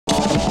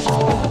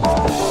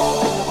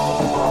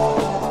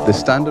The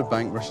Standard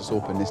Bank Mauritius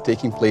Open is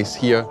taking place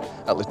here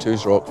at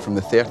Touessrok from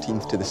the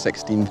 13th to the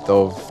 16th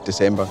of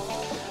December.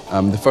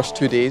 The first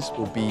 2 days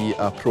will be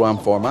a Pro-Am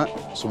format,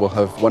 so we'll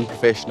have one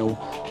professional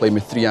playing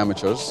with 3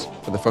 amateurs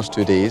for the first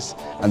 2 days,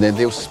 and then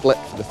they'll split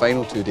for the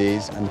final 2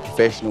 days, and the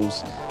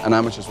professionals and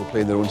amateurs will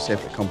play their own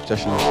separate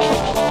competitions.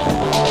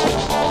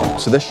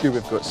 So this year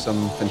we've got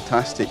some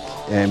fantastic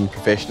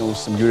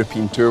professionals, some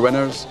European Tour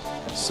winners,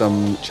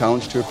 some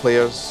Challenge Tour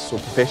players, so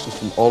professionals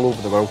from all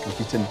over the world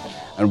competing,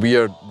 and we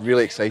are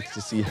really excited to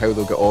see how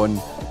they'll get on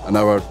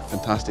our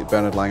fantastic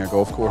Bernard Langer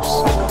golf course.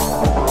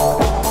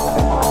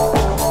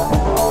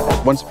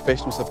 Once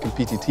professionals have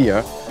competed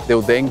here,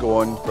 they'll then go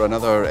on for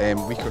another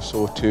week or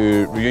so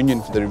to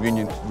Reunion for the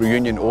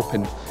Reunion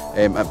Open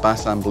at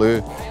Bassam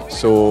Bleu.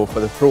 So for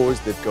the pros,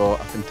 they've got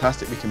a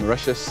fantastic week in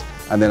Mauritius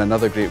and then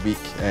another great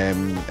week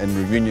in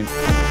Reunion.